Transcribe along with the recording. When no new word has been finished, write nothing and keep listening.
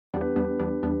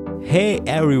Hey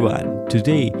everyone!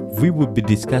 Today we will be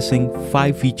discussing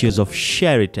 5 features of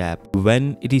Shareit app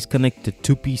when it is connected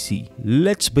to PC.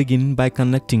 Let's begin by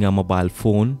connecting our mobile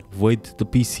phone with the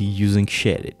PC using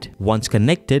Shareit. Once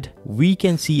connected, we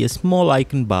can see a small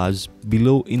icon bars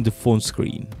below in the phone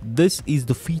screen. This is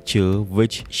the feature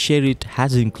which Shareit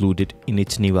has included in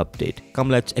its new update. Come,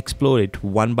 let's explore it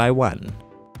one by one.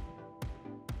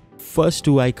 First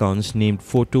two icons named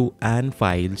Photo and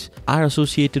Files are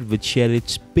associated with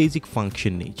Shareit's basic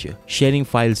function nature, sharing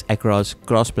files across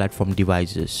cross-platform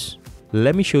devices.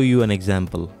 Let me show you an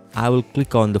example. I will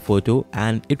click on the photo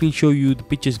and it will show you the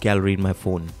pictures gallery in my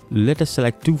phone. Let us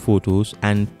select 2 photos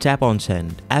and tap on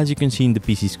send. As you can see in the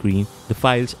PC screen, the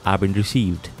files have been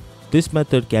received. This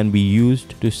method can be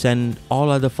used to send all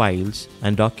other files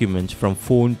and documents from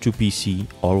phone to PC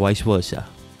or vice versa.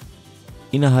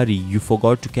 In a hurry, you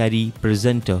forgot to carry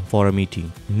presenter for a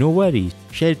meeting. No worries,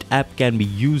 Shareit app can be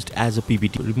used as a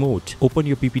PPT remote. Open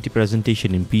your PPT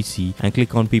presentation in PC and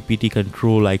click on PPT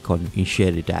Control icon in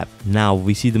Shareit app. Now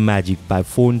we see the magic by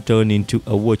phone turn into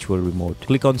a virtual remote.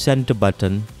 Click on center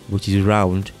button, which is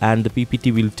round, and the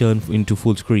PPT will turn into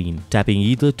full screen. Tapping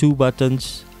either 2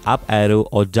 buttons, up arrow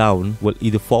or down, will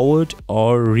either forward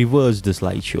or reverse the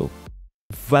slideshow.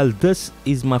 Well, this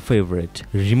is my favorite,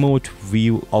 remote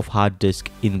view of hard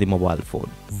disk in the mobile phone.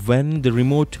 When the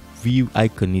remote view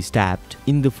icon is tapped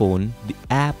in the phone, the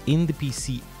app in the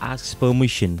PC asks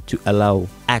permission to allow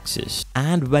access.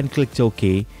 And when clicked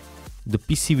OK, the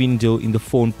PC window in the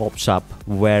phone pops up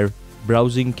where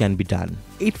browsing can be done.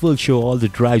 It will show all the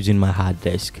drives in my hard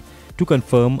disk. To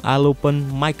confirm, I'll open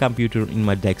my computer in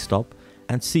my desktop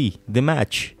and see they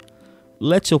match.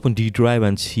 Let's open D drive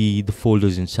and see the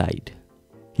folders inside.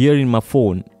 Here in my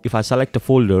phone, if I select a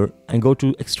folder and go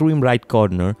to extreme right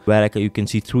corner where you can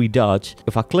see 3 dots,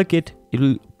 if I click it, it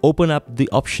will open up the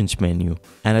options menu,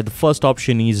 and the first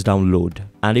option is download.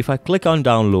 And if I click on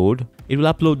download, it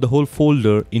will upload the whole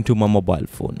folder into my mobile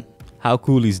phone. How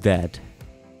cool is that?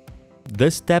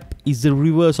 This step is the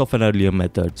reverse of an earlier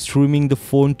method, streaming the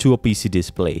phone to a PC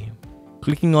display.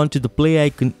 Clicking onto the play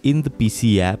icon in the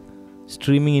PC app,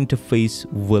 streaming interface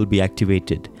will be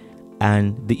activated,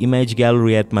 and the image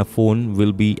gallery at my phone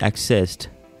will be accessed.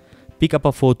 Pick up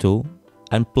a photo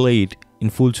and play it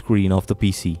in full screen of the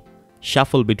PC.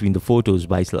 Shuffle between the photos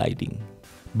by sliding.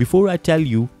 Before I tell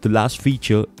you the last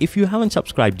feature, if you haven't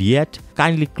subscribed yet,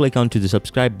 kindly click onto the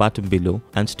subscribe button below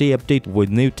and stay updated with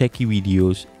new techie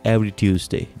videos every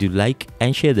Tuesday. Do like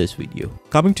and share this video.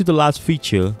 Coming to the last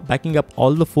feature, backing up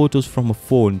all the photos from a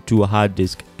phone to a hard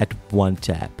disk at one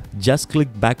tap. Just click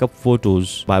backup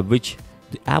photos, by which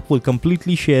the app will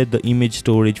completely share the image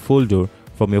storage folder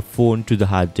from your phone to the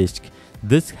hard disk.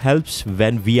 This helps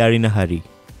when we are in a hurry.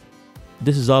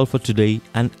 This is all for today,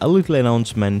 and a little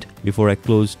announcement before I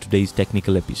close today's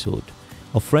technical episode.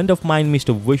 A friend of mine,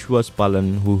 Mr. Vishwas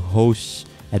Palan, who hosts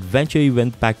adventure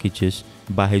event packages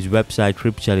by his website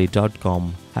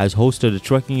tripchale.com, has hosted a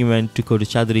trekking event to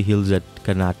Kodachadri Hills at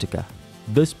Karnataka.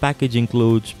 This package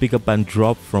includes pickup and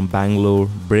drop from Bangalore,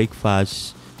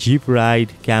 breakfast, jeep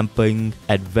ride, camping,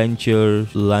 adventure,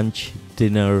 lunch,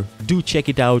 dinner. Do check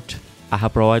it out. I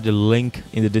have provided a link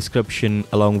in the description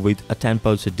along with a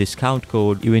 10% discount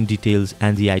code, event details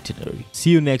and the itinerary. See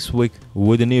you next week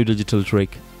with a new digital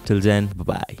trick. Till then,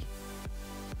 bye-bye.